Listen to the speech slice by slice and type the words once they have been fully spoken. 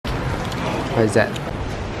What is that?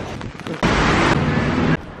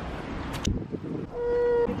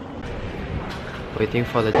 Waiting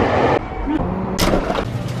for the...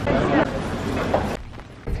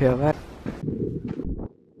 Okay, alright.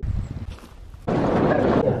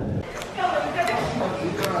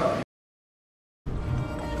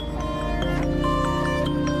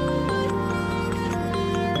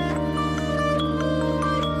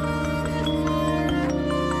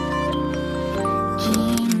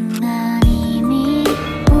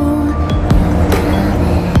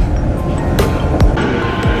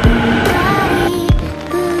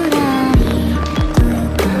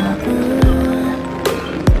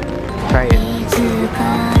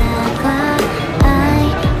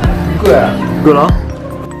 Good, huh?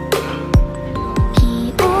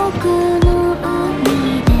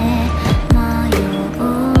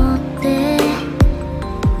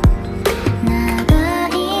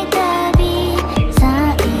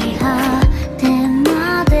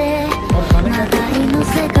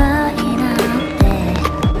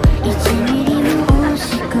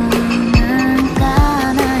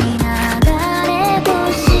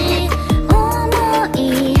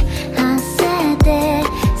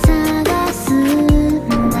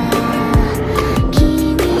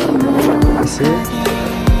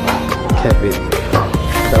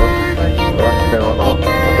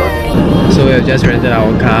 So we have just rented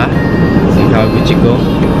our car in Kawaguchiko,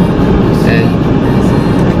 and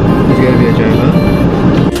he's gonna be a driver.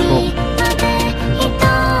 Oh.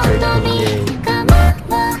 Very cool, yay.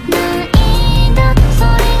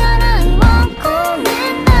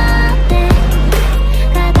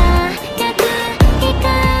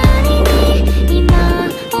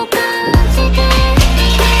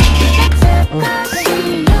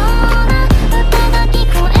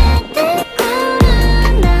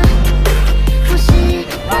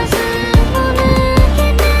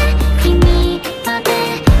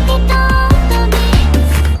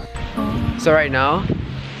 So right now,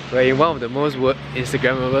 we're in one of the most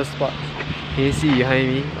Instagrammable spots. Can you see behind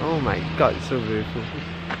me? Oh my god, it's so beautiful.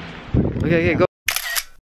 Okay, go.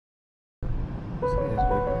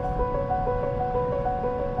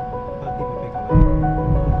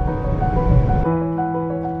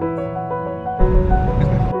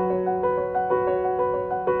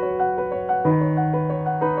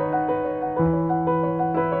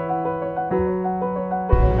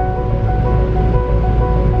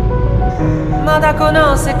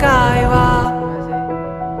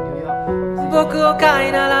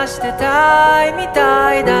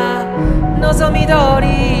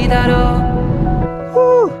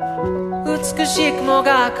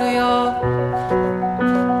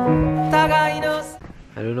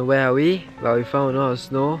 I don't know where are we, but we found a lot of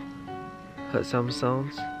snow. Heard some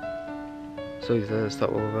sounds, so we decided to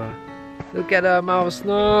stop over. Look at the amount of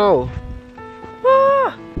snow!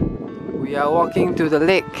 Ah! We are walking to the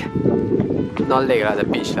lake. Not lake lah, the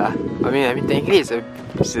beach lah. I mean technically it's a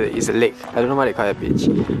lake. I don't know why they call it a beach.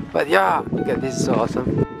 But yeah, look at this, it's so awesome.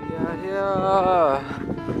 We are here.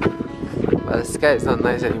 But the sky is not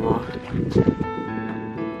nice anymore.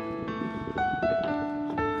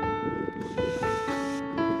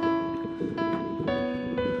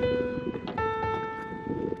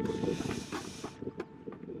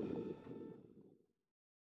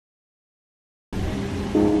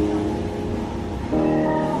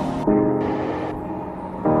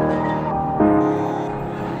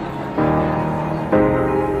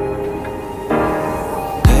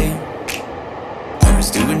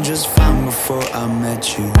 I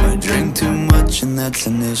met you. I drink too much and that's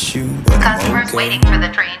an issue. Customers waiting for the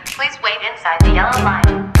train, please wait inside the yellow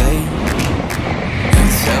line. Hey,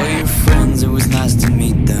 and tell your friends it was nice to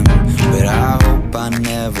meet them, but I hope I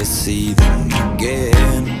never see them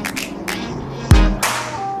again.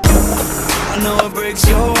 I know it breaks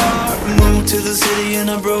your heart. Moved to the city in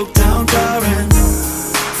a broke down car, and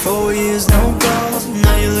 4 years no calls.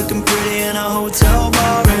 Now you're looking pretty in a hotel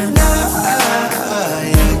bar, and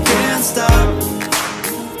I can't stop.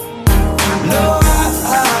 No, I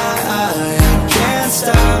can't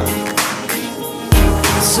stop.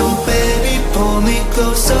 So baby, pull me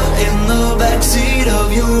closer in the backseat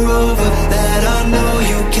of your Rover that I know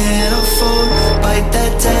you can't afford. Bite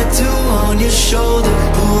that tattoo on your shoulder.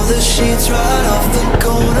 Pull the sheets right off the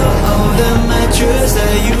corner of the mattress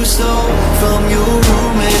that you stole from your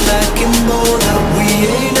roommate back in Boulder. We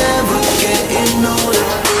ain't ever getting older.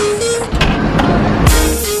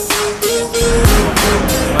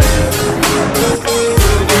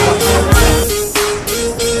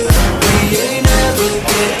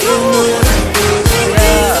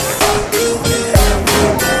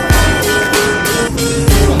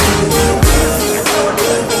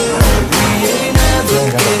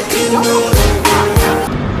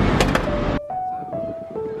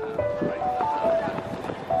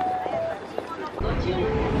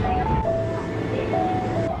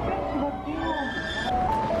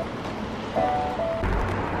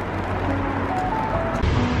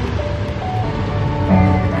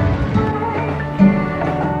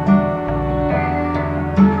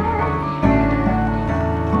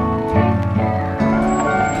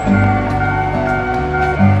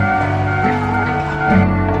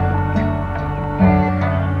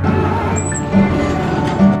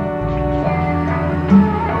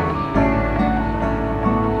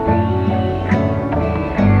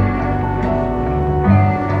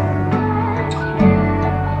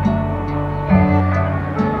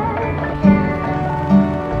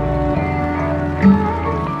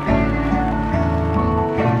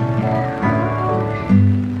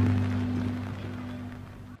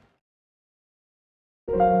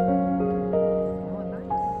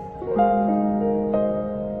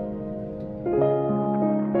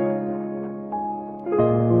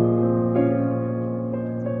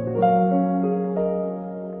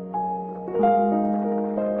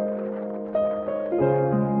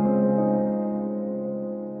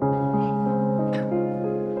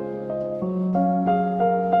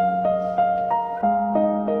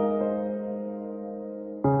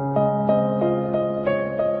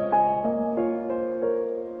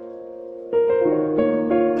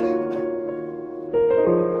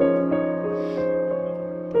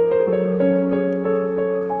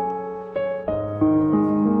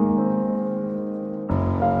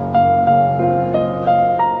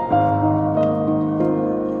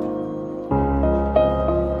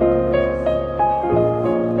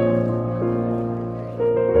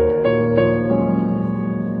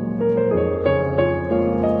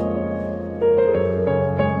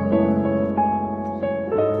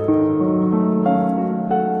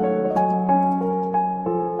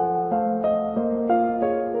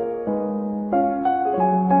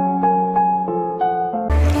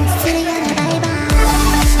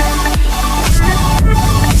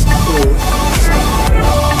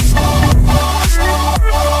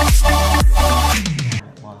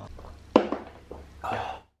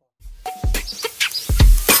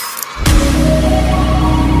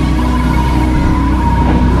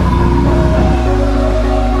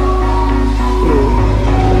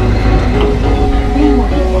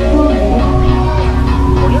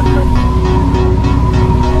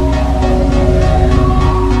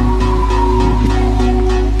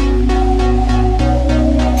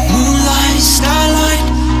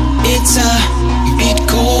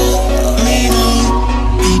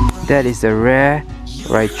 That is a rare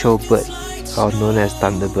Raicho bird, or known as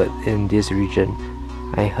thunderbird in this region.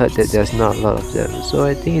 I heard that there's not a lot of them, so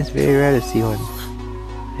I think it's very rare to see one.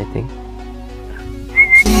 I think.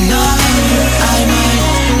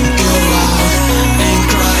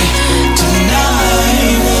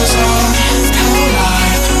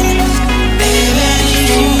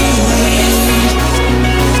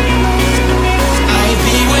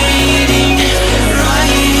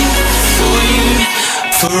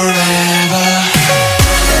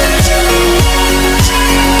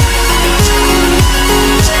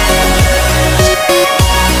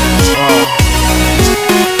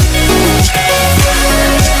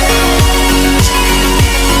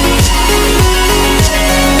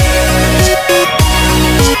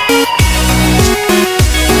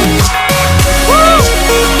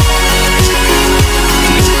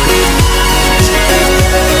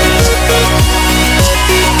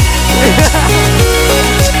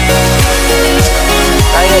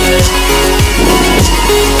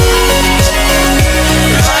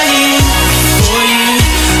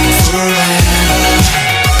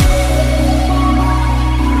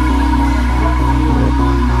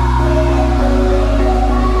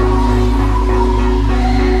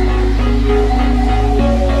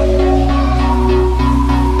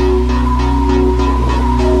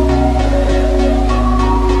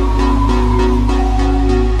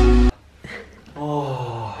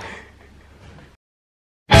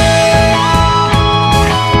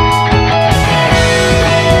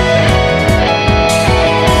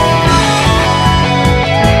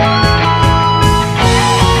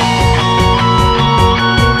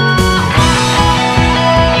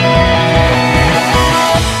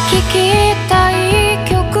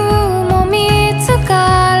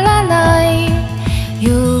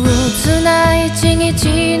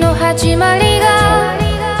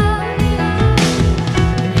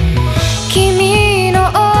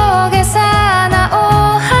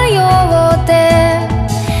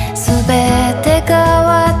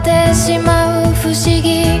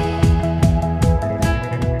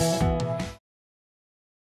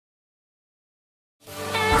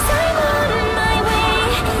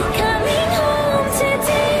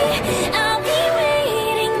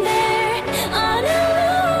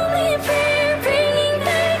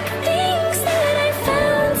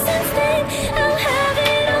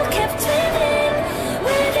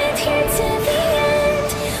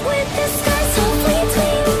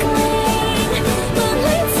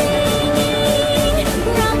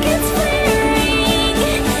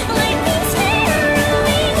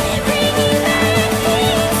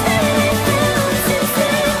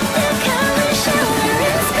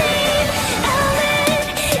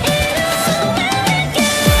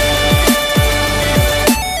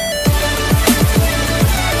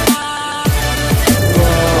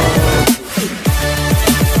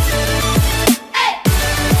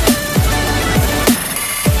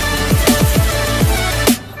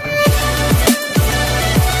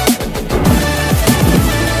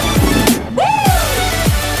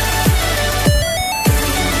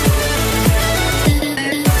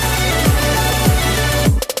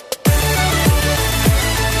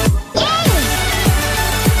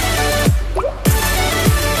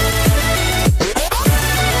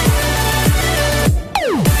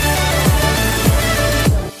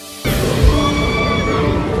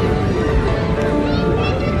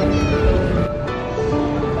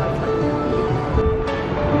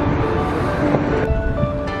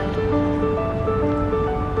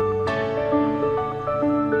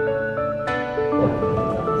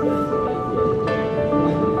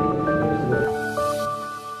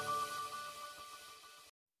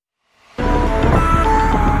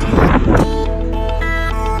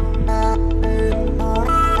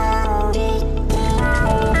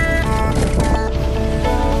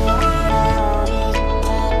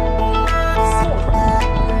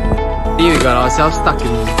 We got ourselves stuck in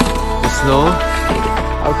the snow.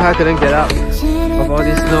 Our car couldn't get out of all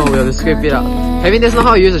this snow. We have to scrape it out. I mean, that's not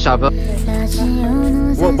how you use a shovel.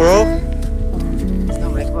 What, bro? Oh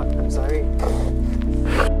my god, I'm sorry.